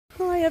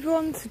Hi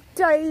everyone,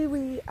 today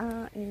we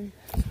are in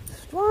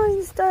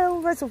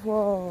Swinesdale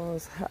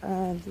Reservoirs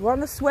and you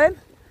want to swim?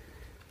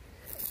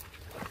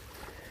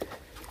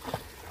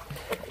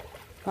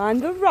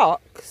 Find the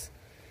rocks.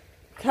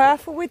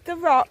 Careful with the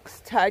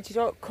rocks, Ted, you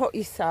don't cut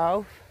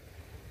yourself.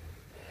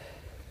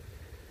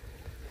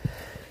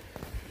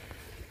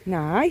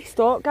 Nice,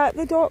 don't get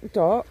the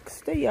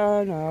ducks, do you?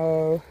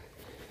 No.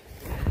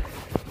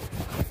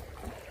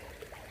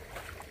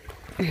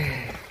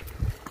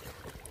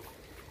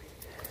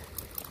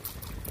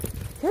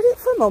 Get it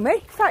for mummy,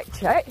 fact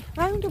check,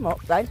 round them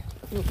up then,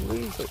 you'll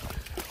lose it.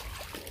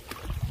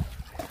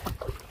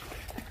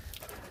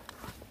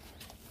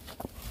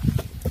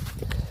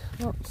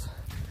 Whoops.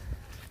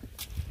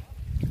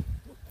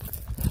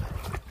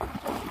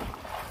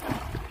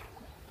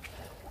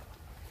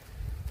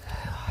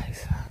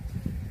 Likes that.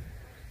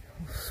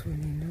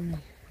 Swimming,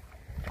 doesn't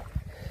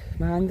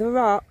he? Mind the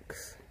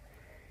rocks.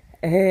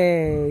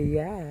 Hey,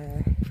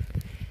 yeah.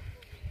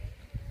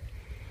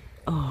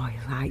 Oh,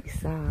 he likes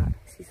that.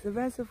 This is the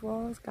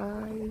reservoirs,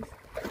 guys.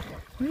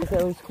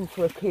 Those come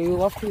for a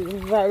cool off. It was a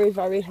very,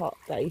 very hot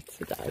day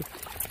today.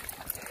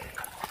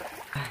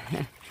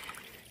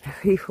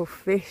 People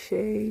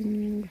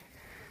fishing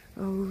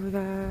over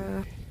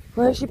there.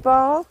 Where's your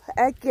ball?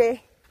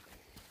 Eggy.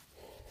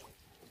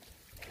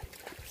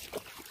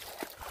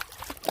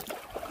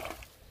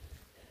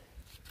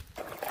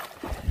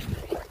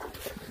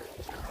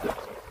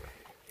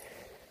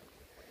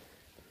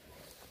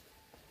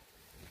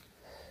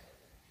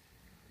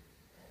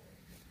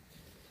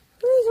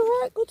 He's a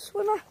right good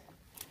swimmer.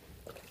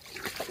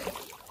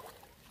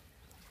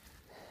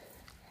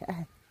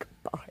 Yeah,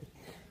 good boy.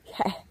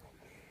 Yeah.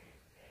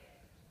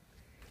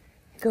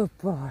 Good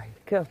boy,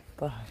 good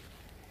boy.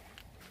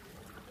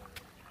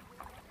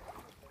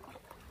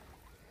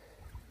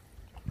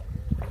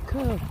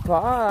 Good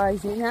boy,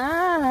 is he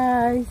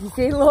nice? Is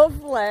he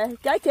lovely?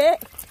 Get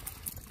it,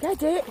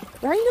 get it.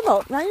 Round him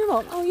up, round him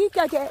up. Oh, you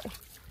get it.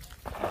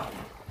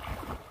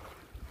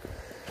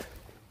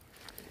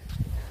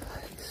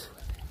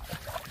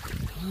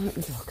 Like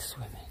the dog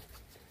swimming.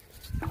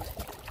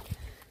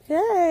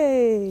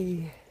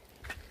 Yay!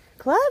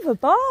 Clever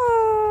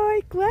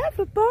boy,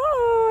 clever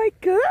boy,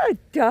 good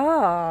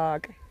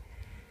dog.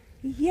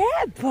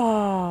 Yeah,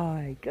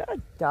 boy,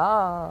 good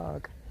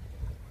dog.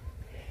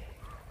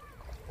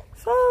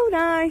 So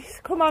nice.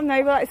 Come on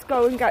now, let's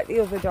go and get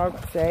the other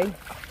dogs in.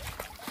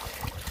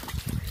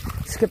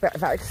 Just a bit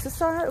of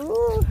exercise.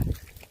 Ooh.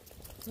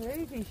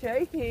 Shaky,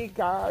 shaky,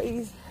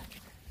 guys.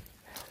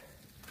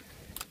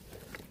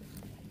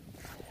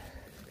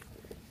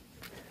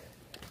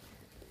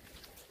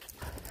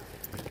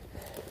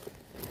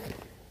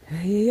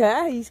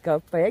 Yeah, he's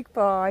got big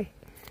boy.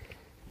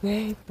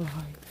 Big boy.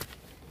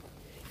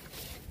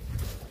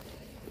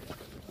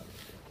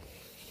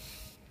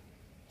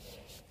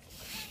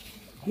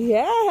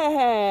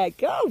 Yeah,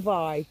 good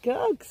boy,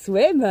 good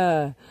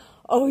swimmer.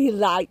 Oh, he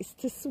likes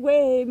to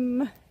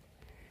swim.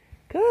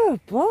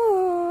 Good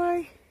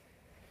boy.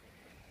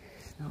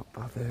 He's not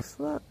bothered.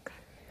 Look.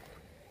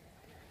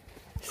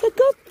 It's a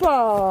good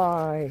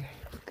boy.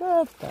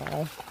 Good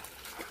boy.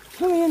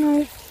 Come here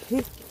now.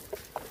 Good boy.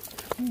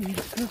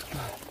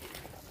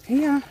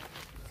 Here.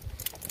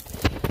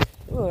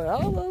 Oh,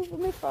 all over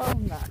my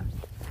phone now.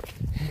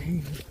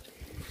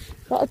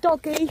 Got a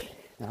doggy.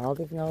 No, I'll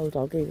give you an old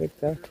doggy with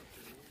the...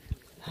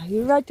 Are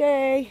you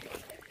ready?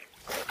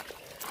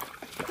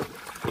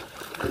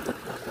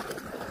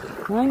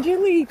 Mind your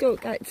lead, don't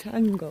get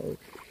tangled.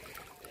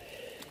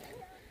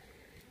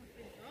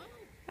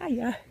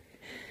 Hiya.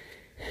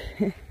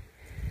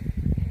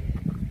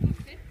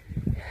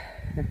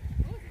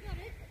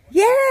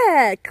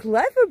 Yeah,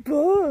 clever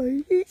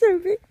boy. He's a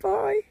big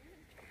boy.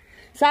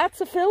 It's hard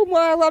to film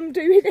while I'm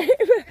doing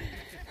it.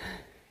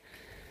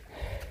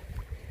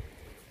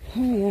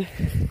 Hiya.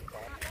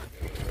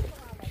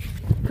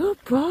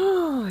 Good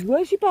boy.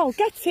 Where's your ball?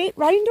 Get it.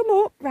 Round them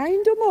up.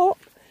 Round them up.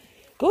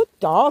 Good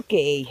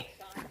doggy.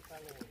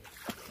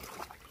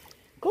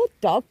 Good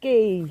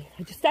doggy.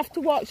 I just have to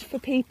watch for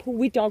people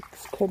with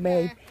dogs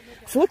coming.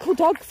 So little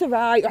dogs are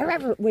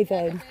right with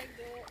him.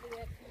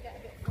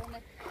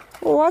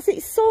 Oh, has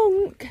it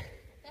sunk?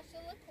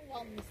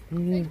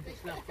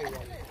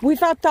 We've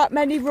had that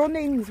many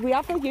run-ins. We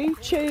have a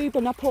YouTube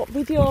and I put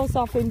videos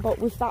of him, but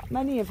with that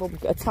many of them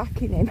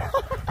attacking him.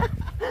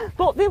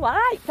 But they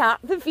like that,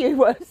 the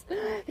viewers.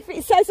 If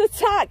it says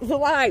attack, they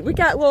like. We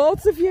get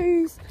loads of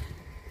views.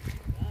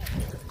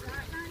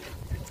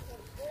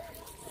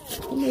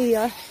 Come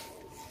here.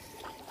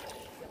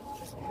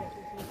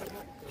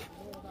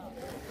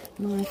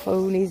 My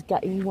phone is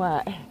getting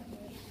wet.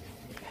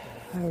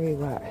 Very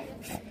wet.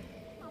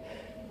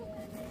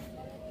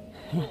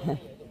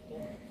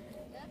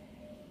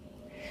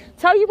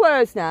 Tell you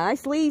where's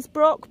nice,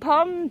 Leesbrook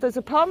Pond. There's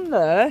a pond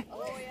there.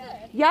 Oh,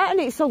 yeah. Yeah, and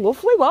it's a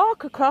lovely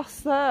walk across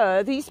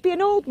there. There used to be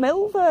an old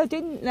mill there,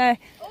 didn't there?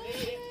 Oh,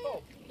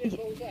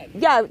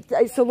 yeah,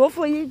 it's a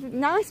lovely,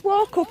 nice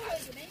walk up.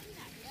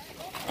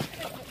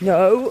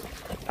 No.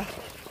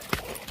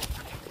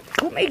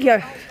 Come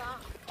here.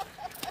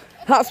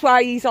 That's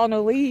why he's on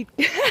a lead.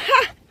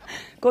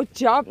 Good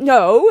job.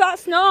 No,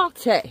 that's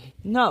naughty.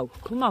 No,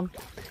 come on.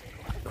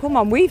 Come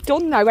on, we've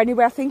done now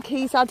anyway. I think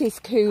he's had his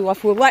cool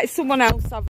off. We'll let someone else have